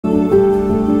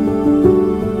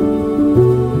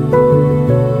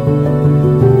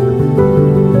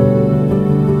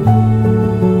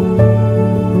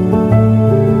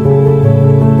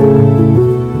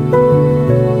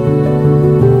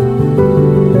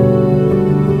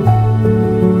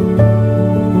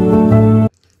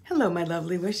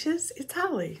Lovely wishes, it's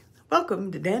Holly.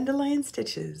 Welcome to Dandelion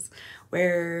Stitches,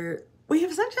 where we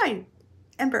have sunshine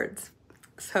and birds.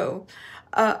 So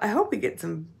I hope we get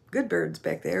some good birds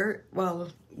back there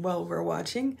while we're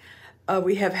watching.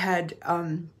 We have had,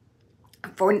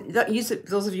 for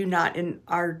those of you not in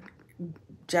our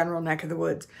general neck of the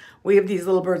woods, we have these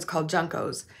little birds called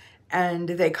juncos, and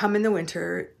they come in the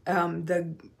winter.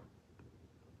 The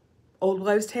old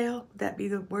wives' tale, would that be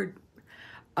the word?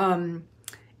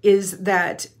 Is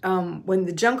that when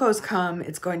the juncos come,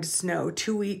 it's going to snow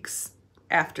 2 weeks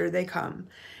after they come.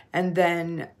 And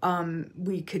then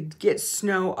we could get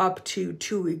snow up to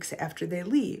 2 weeks after they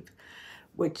leave,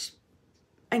 which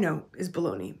I know is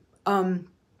baloney.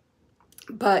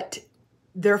 But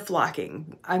they're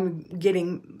flocking. I'm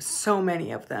getting so many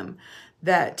of them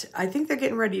that I think they're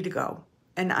getting ready to go.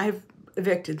 And I've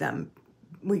evicted them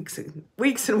weeks and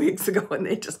weeks ago, and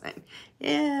they just went,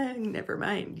 yeah, never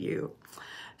mind you.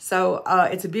 So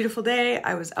it's a beautiful day.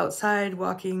 I was outside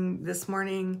walking this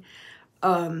morning.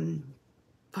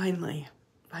 Finally.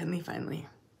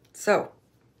 So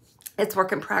it's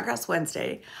Work in Progress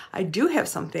Wednesday. I do have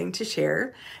something to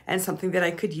share and something that I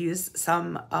could use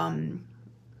some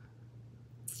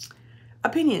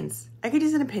opinions. I could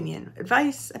use an opinion,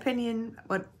 advice, opinion,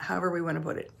 however we want to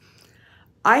put it.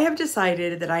 I have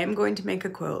decided that I am going to make a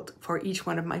quilt for each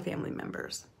one of my family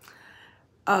members.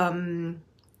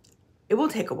 It will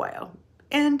take a while,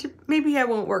 and maybe I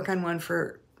won't work on one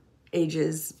for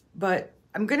ages, but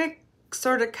I'm gonna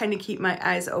sort of kind of keep my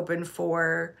eyes open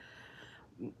for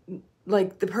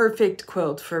like the perfect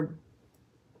quilt for,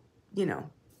 you know.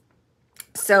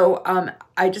 So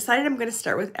I decided I'm gonna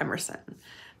start with Emerson,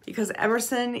 because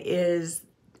Emerson is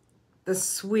the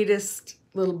sweetest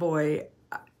little boy.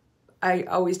 I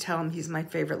always tell him he's my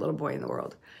favorite little boy in the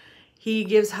world. He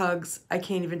gives hugs, I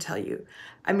can't even tell you.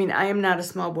 I mean, I am not a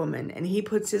small woman, and he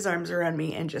puts his arms around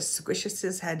me and just squishes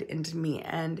his head into me,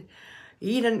 and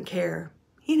he doesn't care.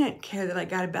 He didn't care that I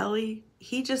got a belly.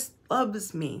 He just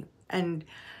loves me. And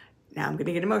now I'm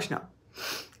gonna get emotional.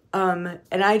 And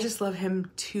I just love him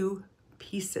to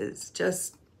pieces,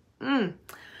 just,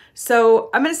 So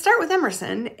I'm gonna start with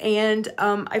Emerson, and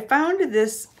I found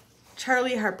this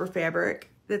Charlie Harper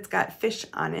fabric that's got fish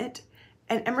on it,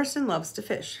 and Emerson loves to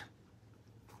fish,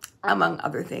 among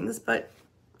other things, but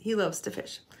he loves to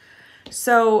fish.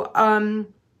 So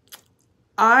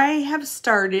I have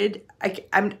started, I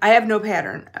have no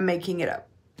pattern, I'm making it up,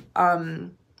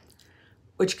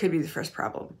 which could be the first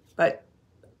problem, but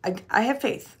I have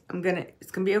faith.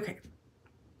 It's gonna be okay.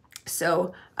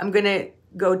 So I'm gonna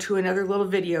go to another little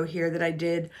video here that I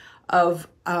did of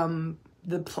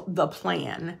the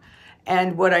plan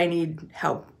and what I need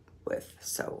help with.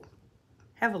 So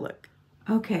have a look.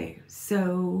 Okay,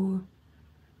 so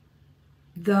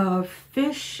the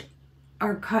fish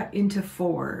are cut into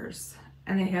fours,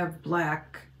 and they have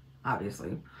black,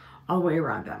 obviously, all the way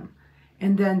around them.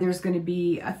 And then there's going to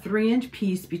be a 3-inch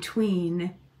piece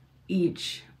between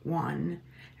each one,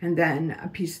 and then a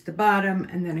piece at the bottom,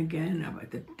 and then again up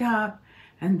at the top,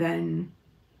 and then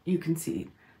you can see.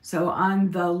 So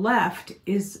on the left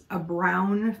is a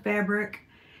brown fabric,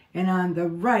 and on the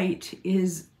right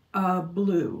is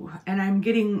blue. And I'm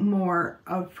getting more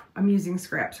of, I'm using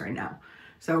scraps right now,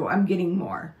 so I'm getting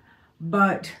more.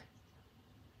 But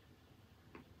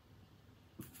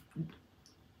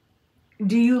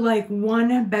do you like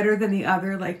one better than the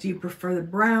other? Like, do you prefer the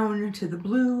brown to the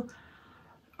blue,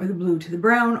 or the blue to the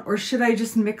brown, or should I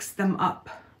just mix them up?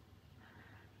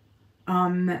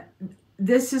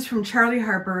 This is from Charlie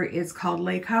Harper. It's called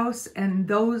Lake House, and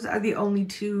those are the only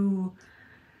two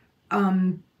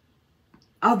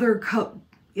other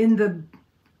in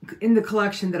the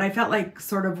collection that I felt like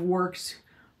sort of worked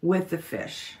with the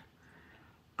fish.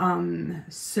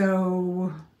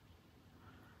 So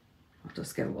I'll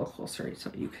just get a little closer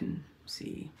so you can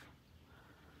see.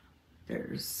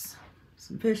 There's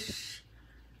some fish,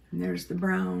 and there's the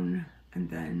brown, and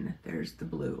then there's the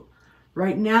blue.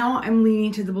 Right now I'm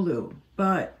leaning to the blue,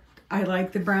 but I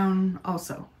like the brown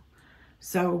also.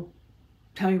 So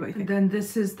tell me what you think. Then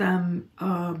this is them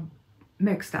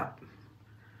mixed up.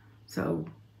 So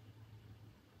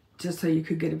just so you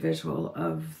could get a visual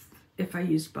of if I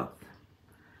used both.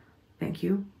 Thank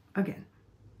you again.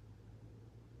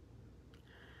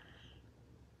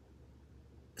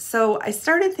 So I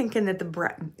started thinking that the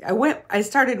brown, I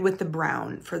started with the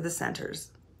brown for the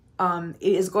centers. It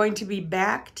is going to be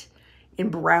backed in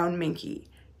brown minky.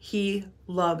 He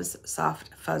loves soft,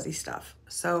 fuzzy stuff.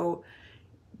 So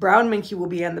brown minky will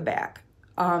be on the back.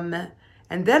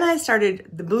 And then I started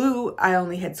the blue. I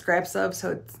only had scraps of,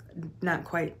 so it's not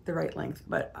quite the right length,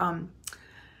 but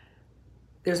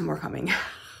there's more coming.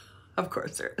 Of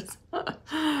course there is.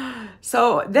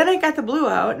 So then I got the blue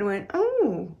out and went,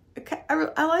 oh, okay,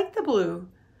 I like the blue.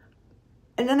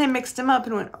 And then I mixed them up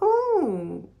and went,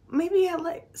 oh, maybe I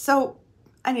like, so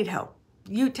I need help.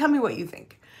 You tell me what you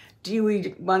think. Do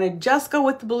we want to just go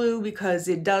with the blue because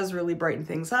it does really brighten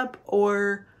things up,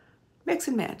 or mix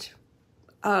and match?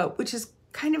 Which is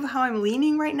kind of how I'm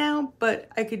leaning right now, but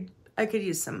I could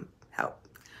use some help.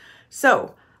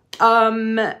 So,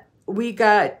 we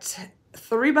got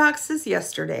 3 boxes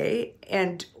yesterday,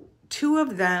 and 2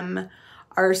 of them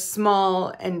are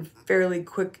small and fairly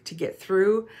quick to get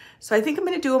through. So I think I'm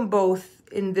going to do them both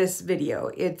in this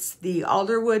video. It's the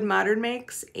Alderwood Modern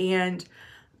Makes and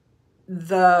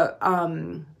the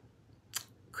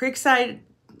Creekside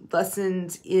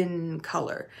Lessons in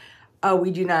Color.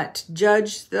 We do not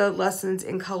judge the lessons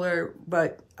in color,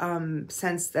 but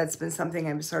since that's been something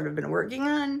I've sort of been working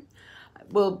on,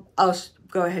 I'll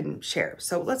go ahead and share.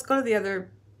 So let's go to the other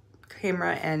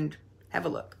camera and have a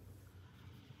look.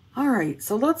 All right,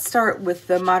 so let's start with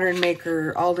the Modern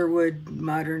Maker Alderwood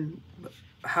Modern,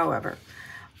 however.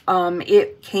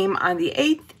 It came on the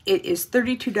 8th. It is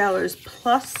 $32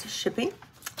 plus shipping.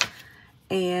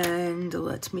 And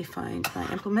let me find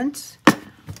my implement.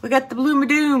 We got the Blue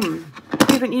Madoom.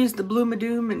 I haven't used the Blue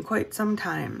Madoom in quite some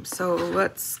time. So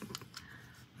let's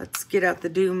get out the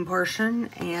doom portion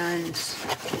and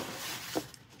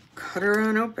cut her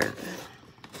on open.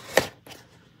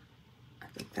 I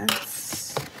think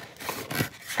that's,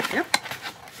 yep.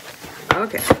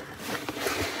 Okay.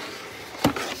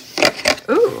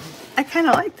 Ooh, I kind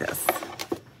of like this.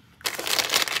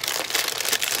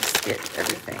 Let's get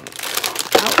everything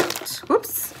out.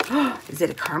 Whoops. Is it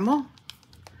a caramel?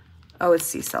 Oh, it's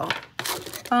sea salt.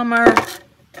 Bummer.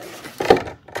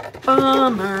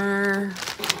 Bummer.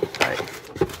 But,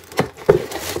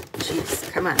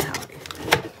 jeez, come on, Holly.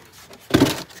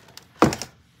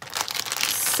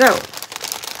 So,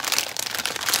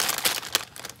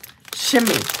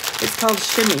 shimmy. It's called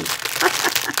shimmy. Let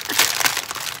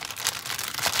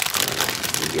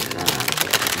me get it on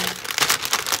here.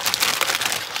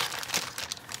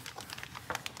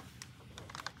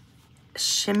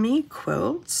 Shimmy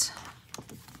quilt.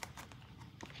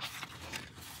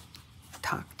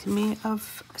 Talk to me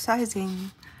of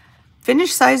sizing.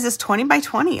 Finished size is 20 by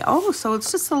 20. Oh, so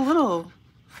it's just a little,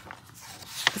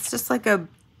 it's just like a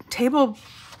table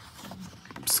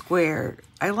square.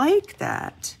 I like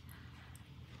that.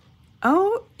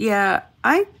 Oh, yeah,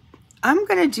 I'm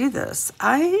gonna do this.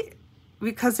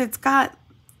 Because it's got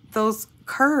those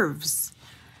curves.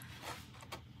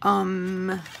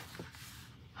 And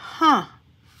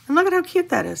look at how cute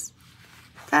that is.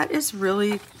 That is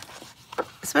really,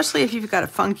 especially if you've got a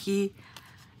funky,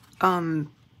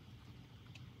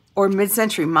 or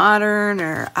mid-century modern,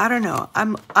 or I don't know.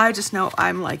 I just know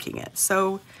I'm liking it.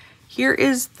 So here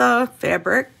is the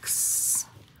fabrics.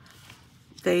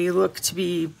 They look to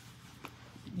be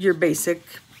your basic.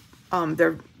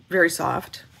 They're very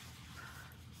soft.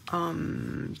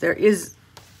 There is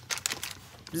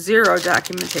 0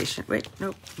 documentation. Wait,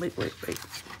 nope, wait.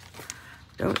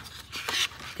 Don't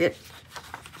get.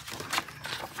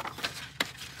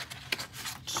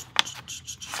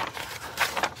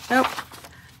 Nope.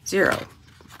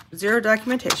 0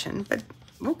 documentation, but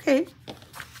okay.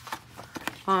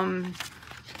 And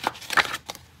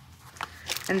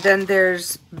then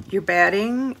there's your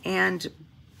batting and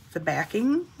the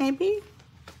backing, maybe.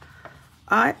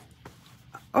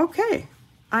 Okay.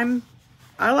 I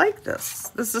like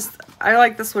this. I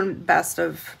like this one best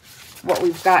of what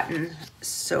we've gotten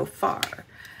so far.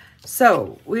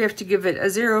 So we have to give it a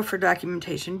 0 for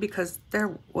documentation because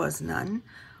there was none.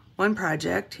 1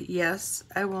 project. Yes,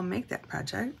 I will make that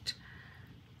project.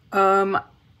 I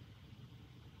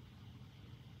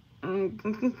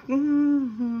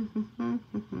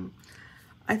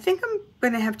think I'm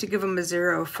going to have to give them a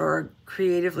 0 for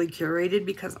creatively curated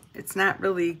because it's not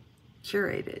really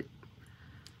curated.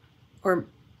 Or,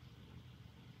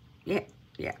 yeah,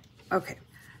 okay.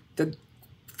 The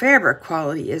fabric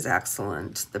quality is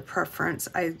excellent. The preference,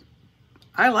 I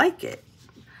like it.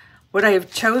 Would I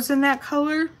have chosen that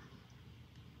color?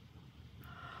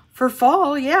 For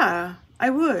fall, yeah, I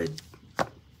would.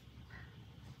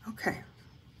 Okay.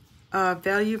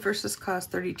 Value versus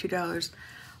cost, $32.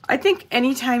 I think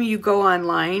anytime you go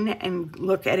online and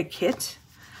look at a kit,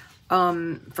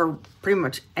 for pretty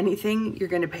much anything, you're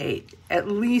going to pay at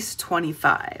least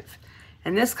 $25.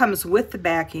 And this comes with the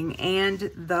backing and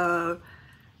the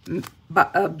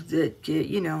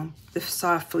you know, the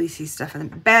soft fleecy stuff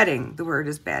and batting. The word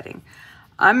is batting.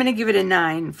 I'm going to give it a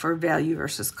 9 for value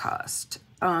versus cost.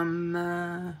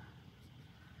 I'm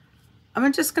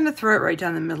just going to throw it right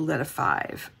down the middle at a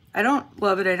 5. I don't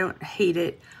love it, I don't hate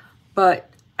it, but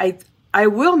I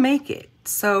will make it.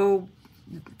 So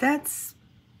that's,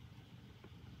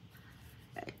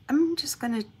 I'm just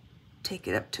gonna take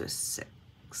it up to a 6.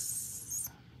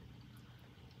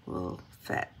 A little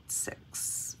fat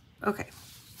 6. Okay,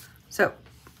 so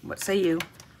what say you?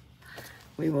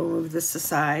 We will move this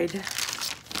aside.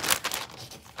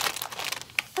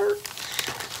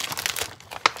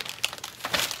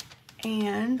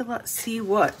 And let's see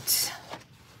what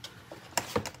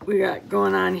we got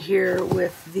going on here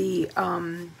with the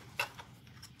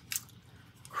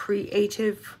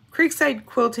Creekside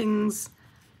Quilting's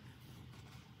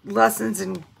lessons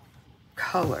in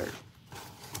color.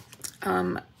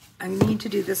 I need to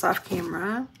do this off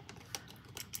camera,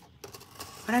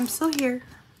 but I'm still here.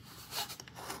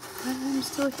 I'm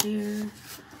still here.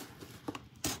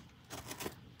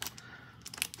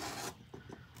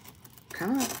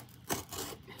 Come on.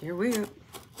 Here we go.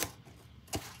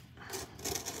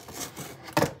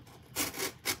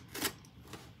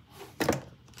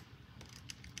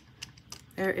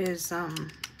 There is some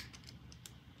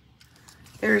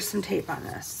tape on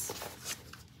this.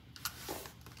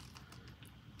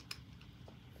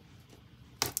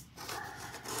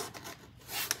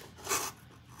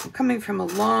 I'm coming from a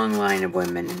long line of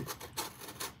women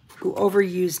who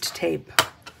overused tape.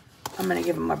 I'm gonna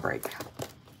give them a break.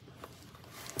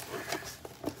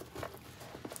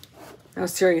 No,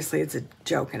 seriously, it's a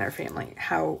joke in our family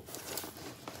how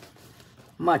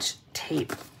much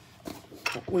tape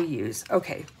we use.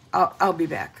 Okay, I'll be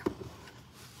back.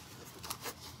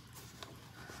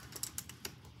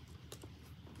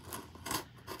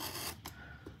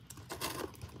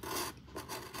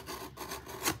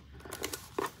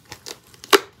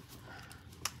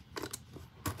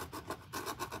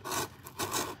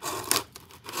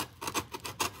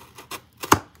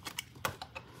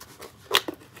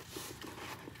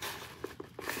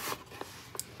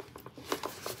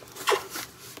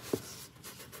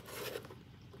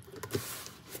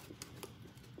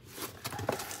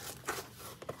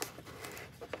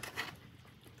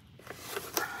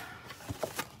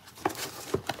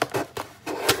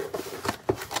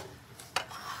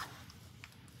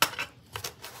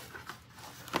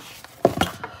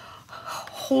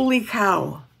 Holy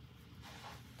cow.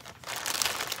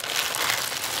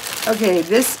 Okay,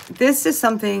 this is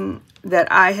something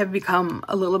that I have become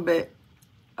a little bit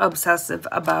obsessive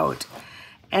about.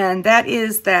 And that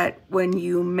is that when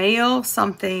you mail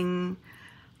something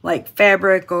like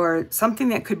fabric or something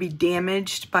that could be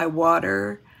damaged by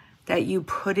water, that you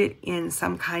put it in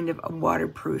some kind of a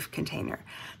waterproof container.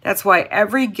 That's why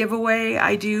every giveaway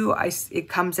I do, it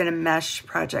comes in a mesh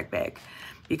project bag,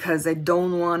 because I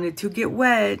don't want it to get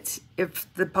wet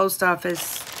if the post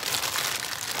office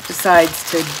decides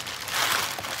to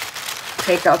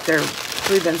take out their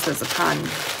grievances upon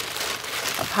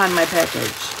my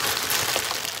package.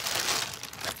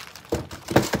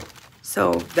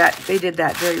 So that they did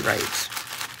that very right.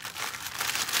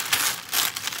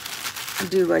 I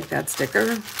do like that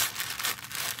sticker.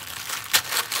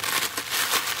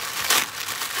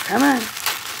 Come on.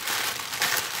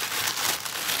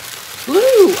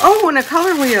 Blue. Oh, and a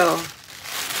color wheel.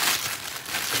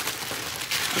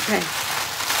 Okay.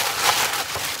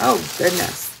 Oh,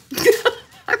 goodness.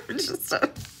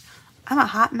 I'm a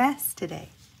hot mess today.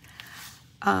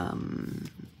 I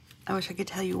wish I could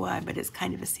tell you why, but it's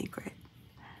kind of a secret.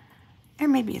 Or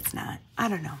maybe it's not. I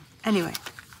don't know. Anyway.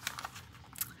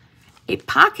 A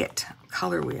pocket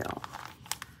color wheel.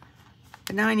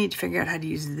 But now I need to figure out how to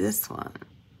use this one.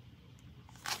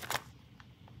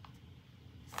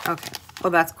 Okay,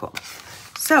 well that's cool.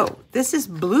 So this is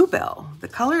Bluebell. The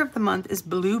color of the month is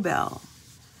Bluebell.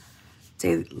 It's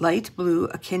a light blue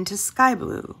akin to sky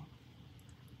blue.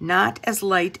 Not as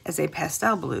light as a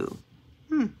pastel blue.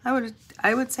 I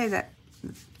would say that.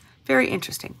 Very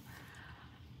interesting.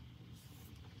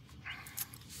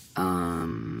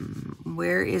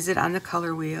 Where is it on the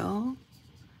color wheel?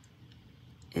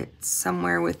 It's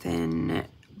somewhere within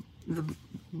the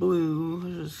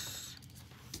blues.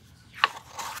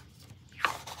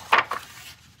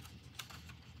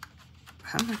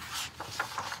 Come on.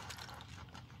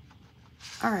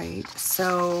 All right,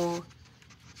 so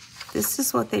this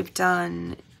is what they've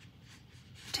done,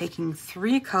 taking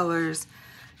 3 colors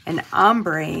and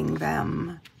ombreing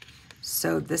them.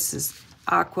 So this is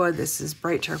aqua, this is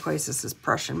bright turquoise, this is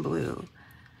Prussian blue.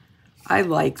 I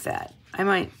like that. I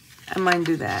might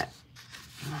do that.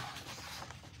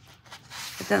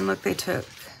 But then look, they took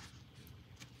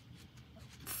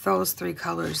those 3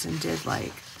 colors and did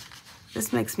like,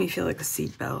 this makes me feel like a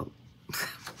seatbelt.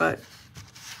 but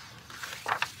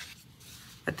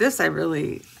this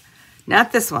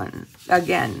Not this one.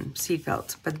 Again, seed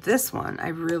felt. But this one I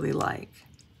really like.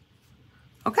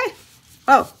 Okay.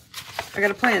 Oh, I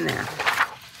got a plan there.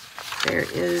 There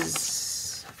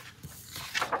is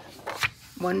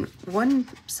one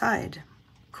side.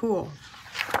 Cool.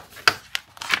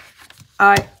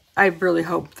 I really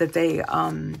hope that they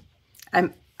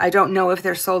I don't know if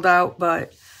they're sold out,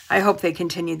 but I hope they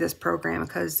continue this program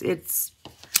because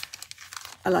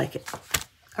I like it.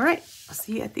 All right, I'll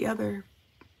see you at the other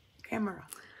camera.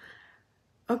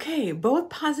 Okay, both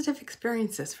positive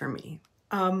experiences for me.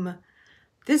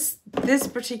 This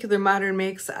particular modern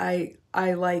mix I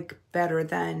like better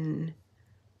than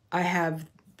I have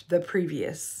the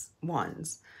previous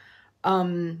ones.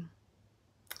 And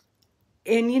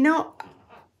you know,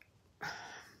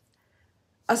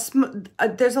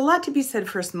 there's a lot to be said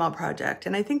for a small project,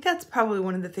 and I think that's probably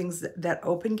one of the things that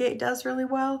Open Gate does really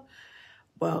well.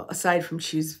 Well, aside from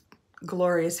choose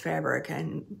glorious fabric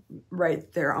and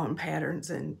write their own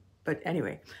patterns, but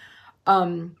anyway,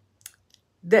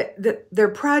 their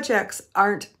projects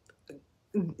aren't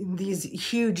these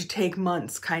huge take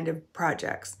months kind of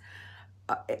projects,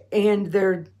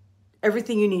 and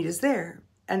everything you need is there,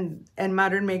 and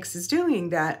Modern Makes is doing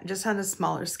that just on a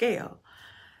smaller scale.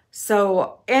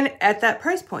 So, and at that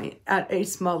price point, at a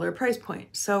smaller price point.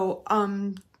 So,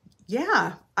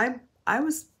 yeah, I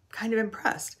was kind of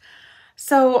impressed.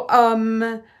 So,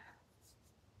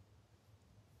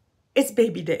 it's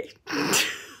baby day.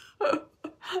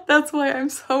 That's why I'm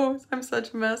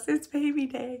such a mess. It's baby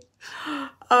day.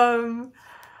 I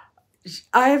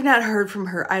have not heard from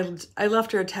her. I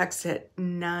left her a text at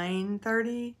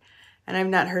 9:30 and I've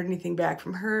not heard anything back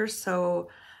from her. So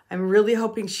I'm really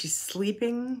hoping she's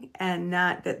sleeping and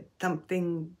not that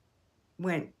something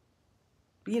went,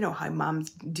 you know how moms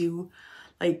do,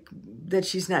 like that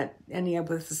she's not ending up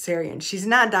with cesarean. She's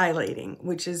not dilating,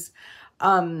 which is,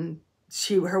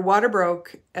 her water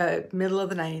broke middle of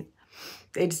the night.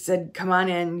 They just said, come on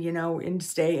in, you know, and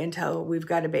stay until we've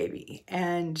got a baby.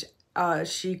 And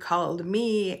she called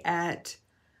me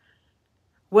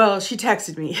she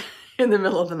texted me in the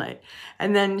middle of the night.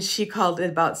 And then she called at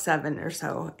about 7 or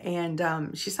so. And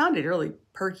she sounded really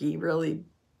perky, really,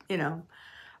 you know,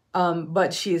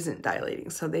 but she isn't dilating.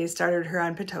 So they started her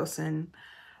on Pitocin.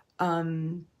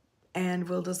 And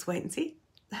we'll just wait and see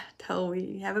till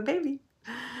we have a baby.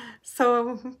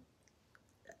 So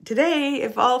today,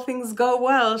 if all things go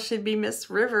well, should be Miss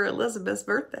River Elizabeth's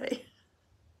birthday.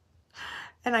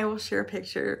 And I will share a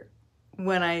picture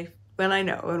when I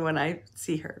know and when I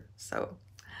see her. So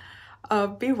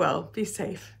be well, be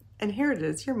safe. And here it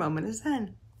is, your moment is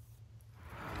zen.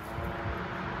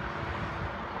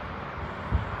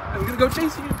 I'm gonna go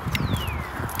chasing you.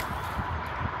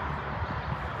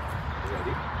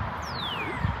 Ready?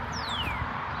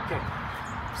 Okay.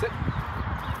 Sit.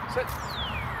 Sit.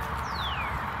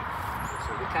 So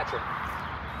we catch her.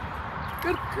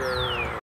 Good girl.